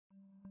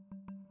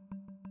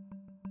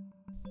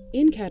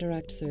In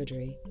cataract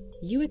surgery,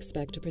 you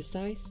expect a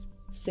precise,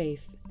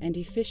 safe, and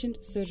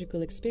efficient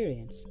surgical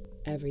experience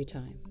every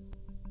time.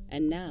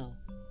 And now,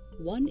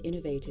 one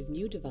innovative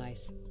new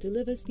device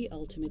delivers the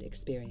ultimate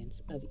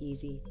experience of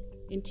easy,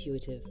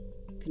 intuitive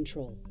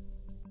control.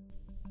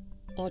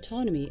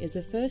 AutonoMe is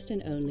the first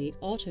and only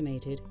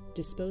automated,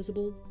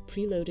 disposable,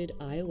 preloaded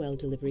IOL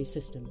delivery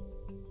system.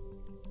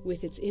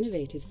 With its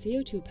innovative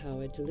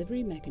CO2-powered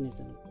delivery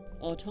mechanism,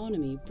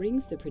 AutonoMe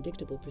brings the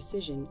predictable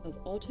precision of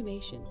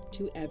automation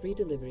to every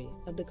delivery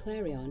of the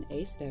Clareon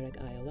aspheric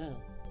IOL,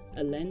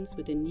 a lens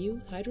with a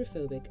new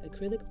hydrophobic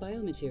acrylic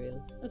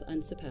biomaterial of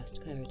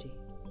unsurpassed clarity.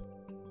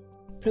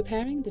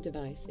 Preparing the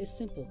device is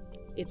simple.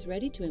 It's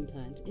ready to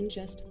implant in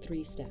just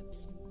 3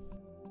 steps.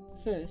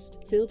 First,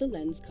 fill the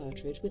lens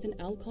cartridge with an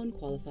Alcon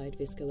qualified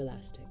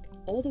viscoelastic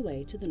all the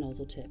way to the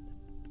nozzle tip,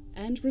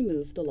 and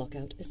remove the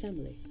lockout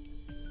assembly.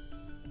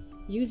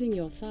 Using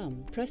your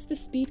thumb, press the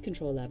speed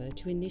control lever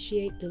to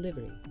initiate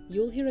delivery.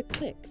 You'll hear a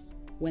click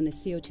when the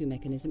CO2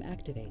 mechanism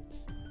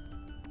activates.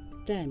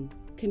 Then,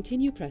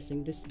 continue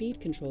pressing the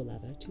speed control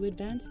lever to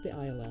advance the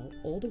IOL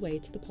all the way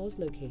to the pause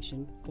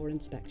location for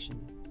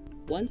inspection.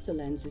 Once the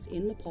lens is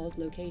in the pause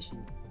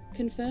location,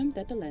 confirm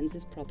that the lens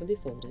is properly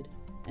folded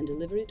and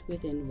deliver it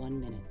within 1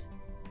 minute.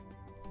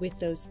 With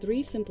those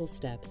 3 simple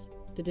steps,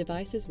 the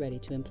device is ready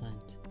to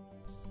implant.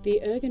 The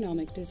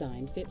ergonomic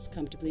design fits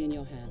comfortably in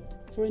your hand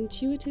for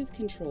intuitive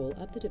control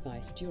of the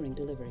device during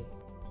delivery,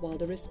 while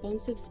the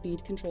responsive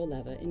speed control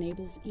lever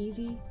enables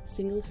easy,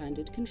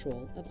 single-handed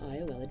control of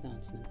IOL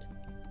advancement.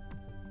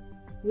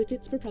 With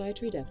its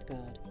proprietary depth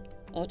guard,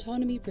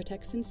 AutonoMe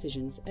protects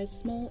incisions as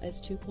small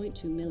as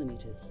 2.2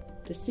 millimeters.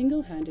 The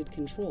single-handed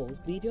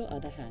controls leave your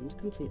other hand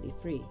completely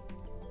free,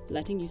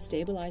 letting you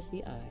stabilize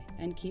the eye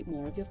and keep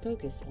more of your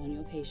focus on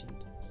your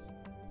patient.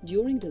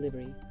 During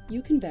delivery,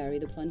 you can vary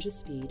the plunger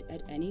speed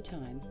at any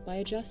time by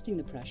adjusting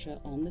the pressure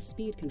on the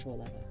speed control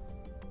lever.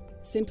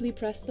 Simply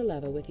press the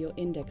lever with your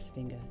index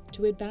finger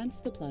to advance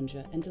the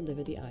plunger and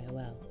deliver the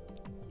IOL,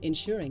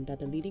 ensuring that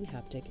the leading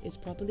haptic is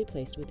properly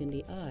placed within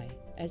the eye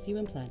as you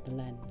implant the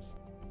lens.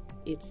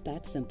 It's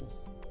that simple.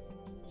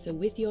 So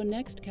with your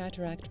next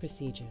cataract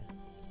procedure,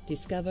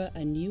 discover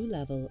a new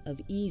level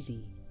of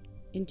easy,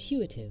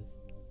 intuitive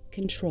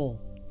control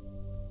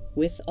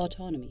with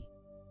AutonoMe,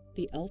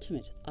 the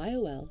ultimate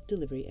IOL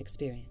delivery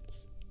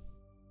experience.